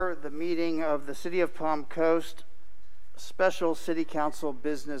order the meeting of the City of Palm Coast Special City Council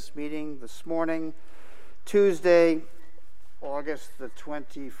Business Meeting this morning, Tuesday, August the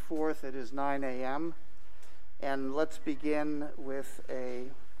 24th. It is 9 a.m. And let's begin with a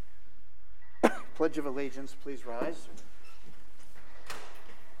Pledge of Allegiance. Please rise.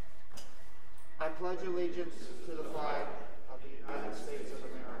 I pledge allegiance to the flag of the United States of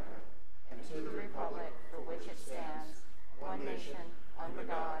America and to the republic for which it stands, one nation, under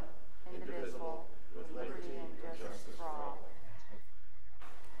God, indivisible, with liberty and justice for all.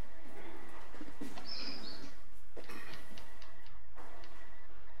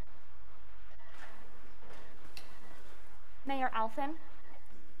 Mayor Alfin.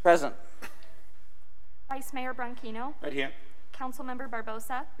 Present. Vice Mayor Branquino. Right here. Councilmember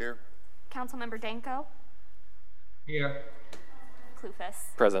Barbosa. Here. Councilmember Danko. Here.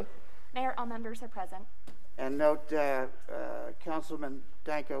 Clufus. Present. Mayor, all members are present. And note, Councilman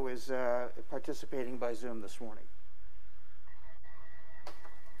Danko is participating by Zoom this morning.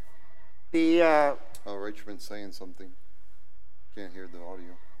 The Richmond's saying something. Can't hear the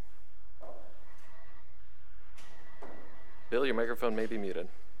audio. Bill, your microphone may be muted.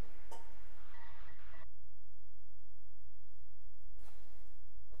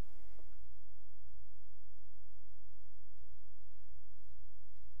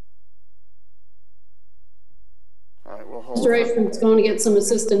 all right, we'll hold. Mr. Reichman's going to get some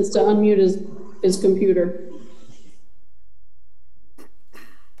assistance to unmute his computer.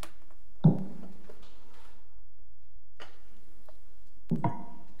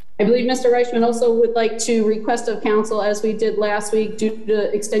 I believe Mr. Reichman also would like to request of council, as we did last week, due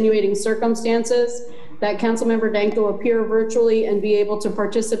to extenuating circumstances, that Councilmember Danko appear virtually and be able to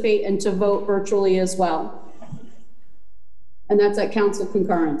participate and to vote virtually as well. And that's at council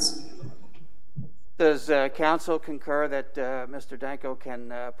concurrence. Does council concur that Mr. Danko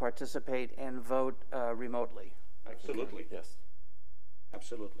can participate and vote remotely? Absolutely. Yes.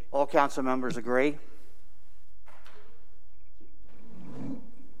 Absolutely. All council members agree?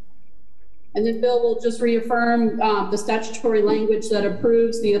 And then Bill will just reaffirm the statutory language that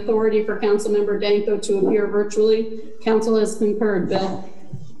approves the authority for Councilmember Danko to appear virtually. Council has concurred. Bill.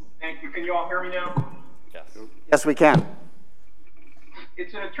 Thank you. Can you all hear me now? Yes. Yes, we can.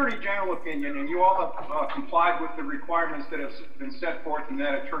 It's an Attorney General opinion, and you all have complied with the requirements that have been set forth in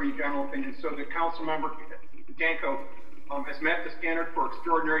that Attorney General opinion, so that Councilmember Danko has met the standard for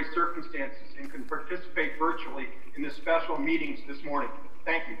extraordinary circumstances and can participate virtually in the special meetings this morning.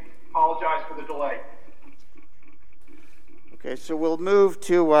 Thank you. Apologize for the delay. Okay, so we'll move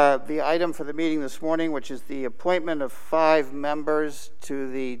to the item for the meeting this morning, which is the appointment of 5 members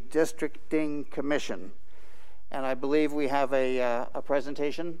to the Districting Commission. And I believe we have a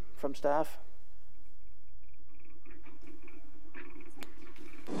presentation from staff.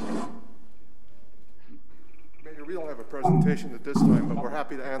 Mayor, we don't have a presentation at this time, but we're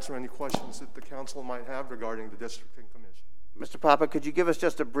happy to answer any questions that the council might have regarding the Districting Commission. Mr. Papa, could you give us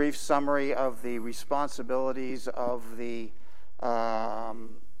just a brief summary of the responsibilities of the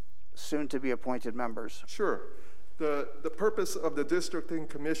soon-to-be appointed members? Sure. The purpose of the Districting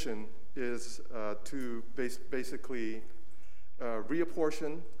Commission is to basically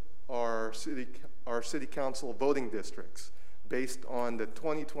reapportion our city council voting districts based on the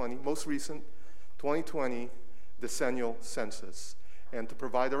most recent 2020 decennial census, and to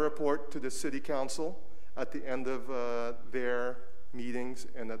provide a report to the city council at the end of their meetings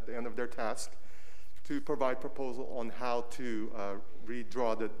and at the end of their task to provide proposal on how to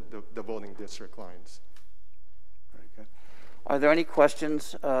redraw the voting district lines. Very good. Are there any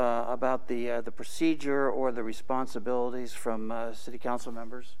questions about the procedure or the responsibilities from city council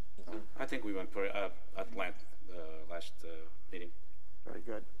members? I think we went for at length last meeting. Very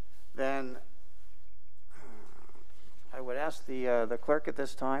good. Then I would ask the clerk at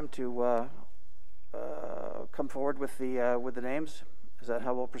this time to come forward with the names. Is that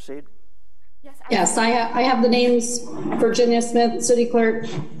how we'll proceed? Yes, I have the names. Virginia Smith, City Clerk.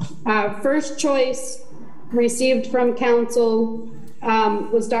 First choice received from council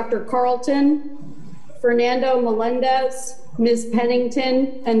was Dr. Carlton, Fernando Melendez, Ms.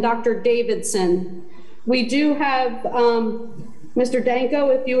 Pennington, and Dr. Davidson. We do have Mr. Danko,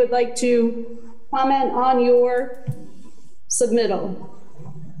 if you would like to comment on your submittal.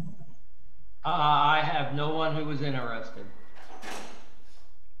 I have no one who was interested.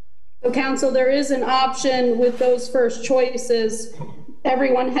 So council, there is an option with those first choices.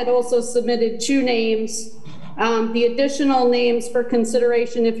 Everyone had also submitted 2 names. The additional names for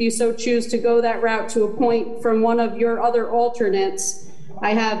consideration, if you so choose to go that route, to appoint from one of your other alternates.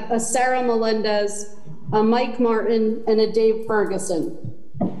 I have a Sarah Melendez, a Mike Martin, and a Dave Ferguson.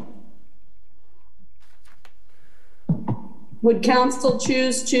 Would council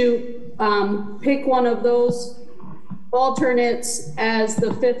choose to pick one of those alternates as the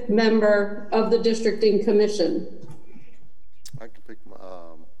 5th member of the districting commission? I could pick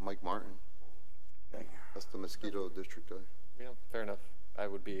Mike Martin. That's the Mosquito District. Yeah, fair enough. I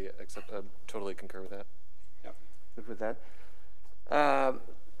would be totally concur with that. Yeah. Good with that.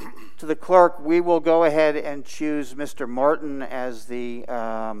 To the clerk, we will go ahead and choose Mr. Martin as the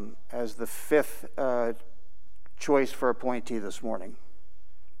 5th choice for appointee this morning.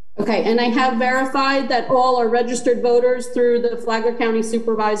 Okay, and I have verified that all are registered voters through the Flagler County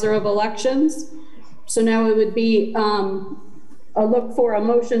Supervisor of Elections. So now it would be a look for a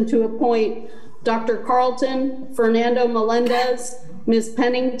motion to appoint Dr. Carlton, Fernando Melendez, Ms.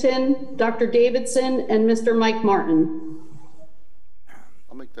 Pennington, Dr. Davidson, and Mr. Mike Martin.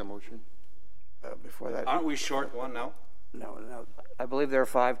 I'll make that motion. Before that, Aren't we short one now? no. I believe there are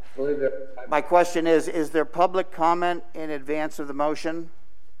 5. My question is there public comment in advance of the motion?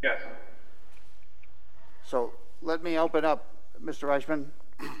 Yes. So let me open up, Mr. Reichman,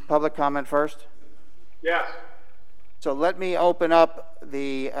 public comment first. Yes. So let me open up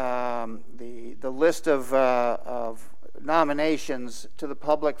the list of nominations to the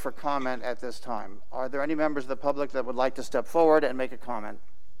public for comment at this time. Are there any members of the public that would like to step forward and make a comment?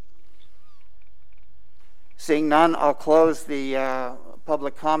 Seeing none, I'll close the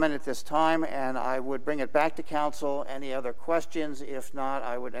public comment at this time, and I would bring it back to council. Any other questions? If not,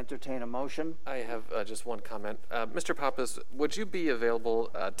 I would entertain a motion. I have just one comment. Mr. Pappas, would you be available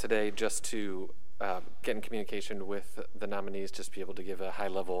today just to get in communication with the nominees, just to be able to give a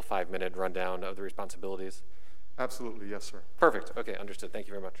high-level 5-minute rundown of the responsibilities? Absolutely, yes, sir. Perfect. Okay, understood. Thank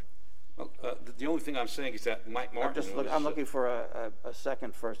you very much. Well, the only thing I'm saying is that Mike Martin. I'm looking for a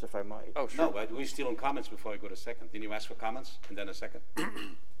second first, if I might. Oh, sure. No, but we're still on comments before I go to second. Didn't you ask for comments and then a second?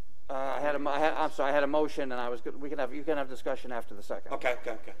 I had a motion, and you can have discussion after the second. Okay.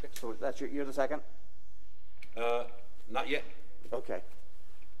 So that's you're the second? Not yet. Okay.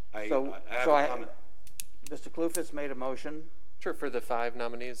 I have so a comment. Mr. Kloufis made a motion. Sure. For the 5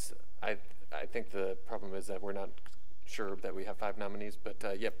 nominees, I think the problem is that we're not sure that we have 5 nominees, but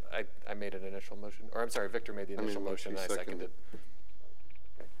yep, I made an initial motion. Or I'm sorry, Victor made the initial motion, and I seconded.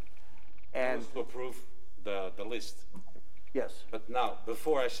 Okay. And To approve the list. yes. But now,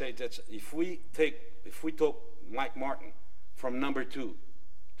 before I say that, if we took Mike Martin from number 2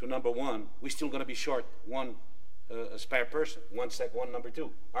 to number 1, we're still going to be short one a spare person, one number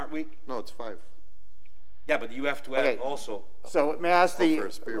 2, aren't we? No, it's 5. Yeah, but you have to add also. So may I ask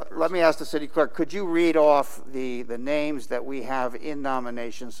let me ask the city clerk, could you read off the names that we have in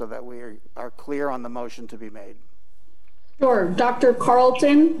nomination so that we are clear on the motion to be made? Sure. Dr.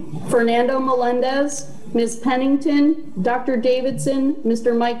 Carlton, Fernando Melendez, Ms. Pennington, Dr. Davidson,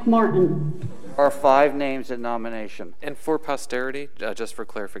 Mr. Mike Martin. There are 5 names in nomination. And for posterity, just for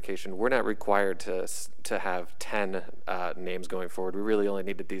clarification, we're not required to have 10 names going forward. We really only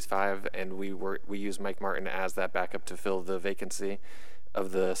needed these 5, and we used Mike Martin as that backup to fill the vacancy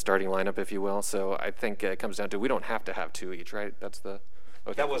of the starting lineup, if you will. So I think it comes down to we don't have to have 2 each, right? That's the.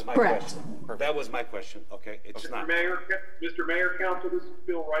 Okay. That was my Correct. question. That was my question. Okay, it's not. Mr. Mayor, Council, this is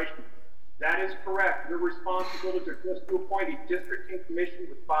Bill Reichman. That is correct. Your responsibilities are just to appoint a districting commission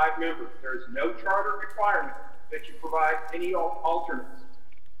with 5 members. There is no charter requirement that you provide any alternates.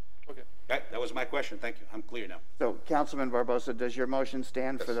 Okay. Okay, that was my question. Thank you. I'm clear now. So Councilman Barbosa, does your motion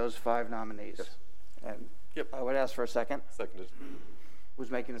stand for those 5 nominees? Yes. And Yep. I would ask for a second. Seconded. Who's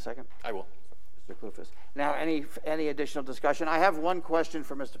making the second? I will. Mr. Kloufis. Now, any additional discussion? I have one question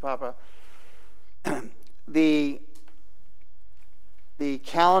for Mr. Papa. The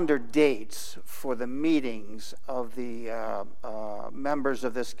calendar dates for the meetings of the members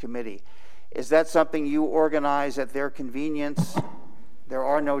of this committee, is that something you organize at their convenience? There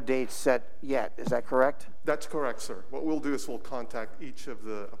are no dates set yet, is that correct? That's correct, sir. What we'll do is we'll contact each of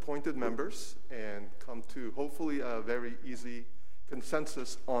the appointed members and come to hopefully a very easy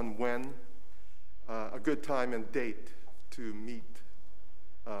consensus on when a good time and date to meet.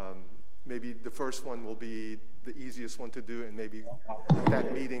 Maybe the first one will be the easiest one to do, and maybe at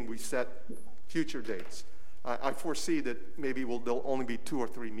that meeting we set future dates. I foresee that maybe there'll only be 2 or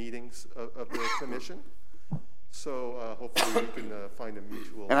 3 meetings of the commission. So hopefully we can find a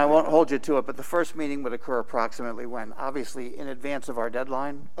mutual. And I won't hold you to it, but the first meeting would occur approximately when? Obviously in advance of our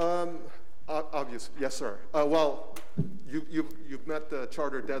deadline? Obvious, yes, sir. Well, you've met the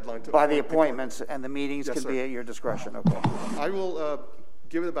charter deadline. By the appointments, and the meetings Yes, can be sir. at your discretion, okay. I will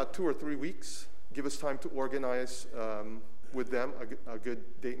give it about 2 or 3 weeks. Give us time to organize with them a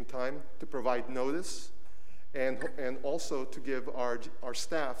good date and time to provide notice, and also to give our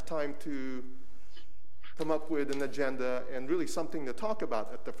staff time to come up with an agenda and really something to talk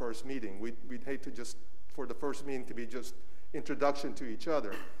about at the first meeting. We'd hate to just, for the first meeting to be just introduction to each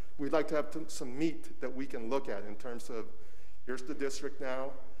other. We'd like to have some meat that we can look at in terms of, here's the district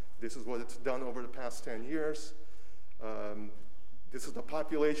now, this is what it's done over the past 10 years, this is the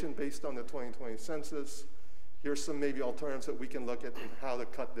population based on the 2020 census, here's some maybe alternatives that we can look at and how to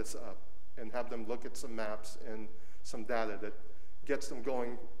cut this up, and have them look at some maps and some data that gets them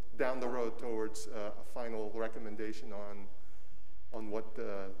going down the road towards a final recommendation on what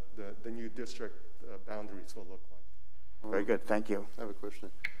the new district boundaries will look like. Very good, thank you. I have a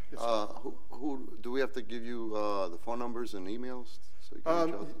question. Yes, Who do we have to give you the phone numbers and emails so you can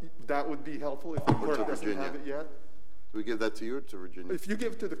reach out? That would be helpful if the Or to clerk doesn't Virginia. have it yet. Do we give that to you or to Virginia? If you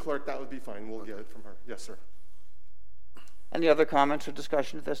give it to the clerk, that would be fine. We'll get it from her. Yes, sir. Any other comments or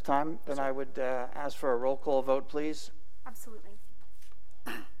discussion at this time? Then I would ask for a roll call vote, please. Absolutely.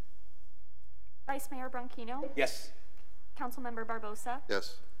 Vice Mayor Bronchino, Yes. Councilmember Barbosa,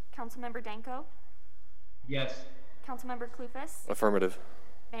 Yes. Councilmember Danko, Yes. Councilmember Clufus, Affirmative.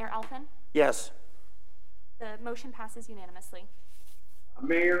 Mayor Alphen. Yes. The motion passes unanimously.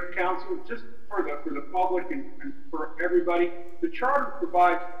 Mayor, council, just for the public and for everybody, the charter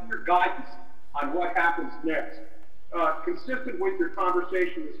provides clear guidance on what happens next. Consistent with your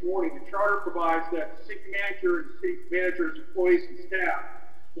conversation this morning, the charter provides that the city manager and city manager's employees and staff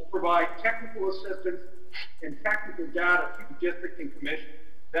will provide technical assistance and technical data to the district and commission.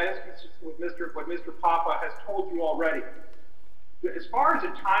 That is consistent with what Mr. Papa has told you already. As far as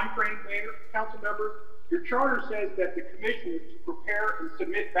a time frame, Mayor, council member, your charter says that the commission is to prepare and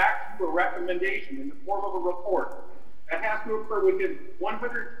submit back to you a recommendation in the form of a report. That has to occur within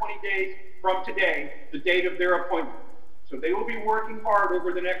 120 days from today, the date of their appointment. So they will be working hard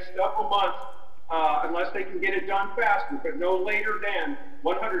over the next several months, unless they can get it done faster, but no later than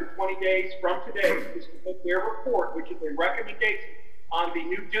 120 days from today to submit their report, which is a recommendation on the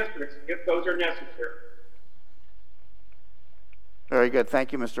new districts, if those are necessary. Very good.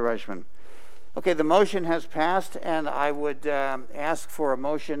 Thank you, Mr. Reichman. Okay, the motion has passed, and I would ask for a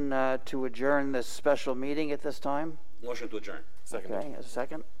motion to adjourn this special meeting at this time. Motion to adjourn. Second. Okay, a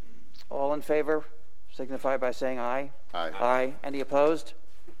second. All in favor, signify by saying aye. Aye. Aye. Any opposed?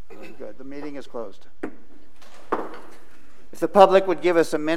 Good. The meeting is closed. If the public would give us a minute.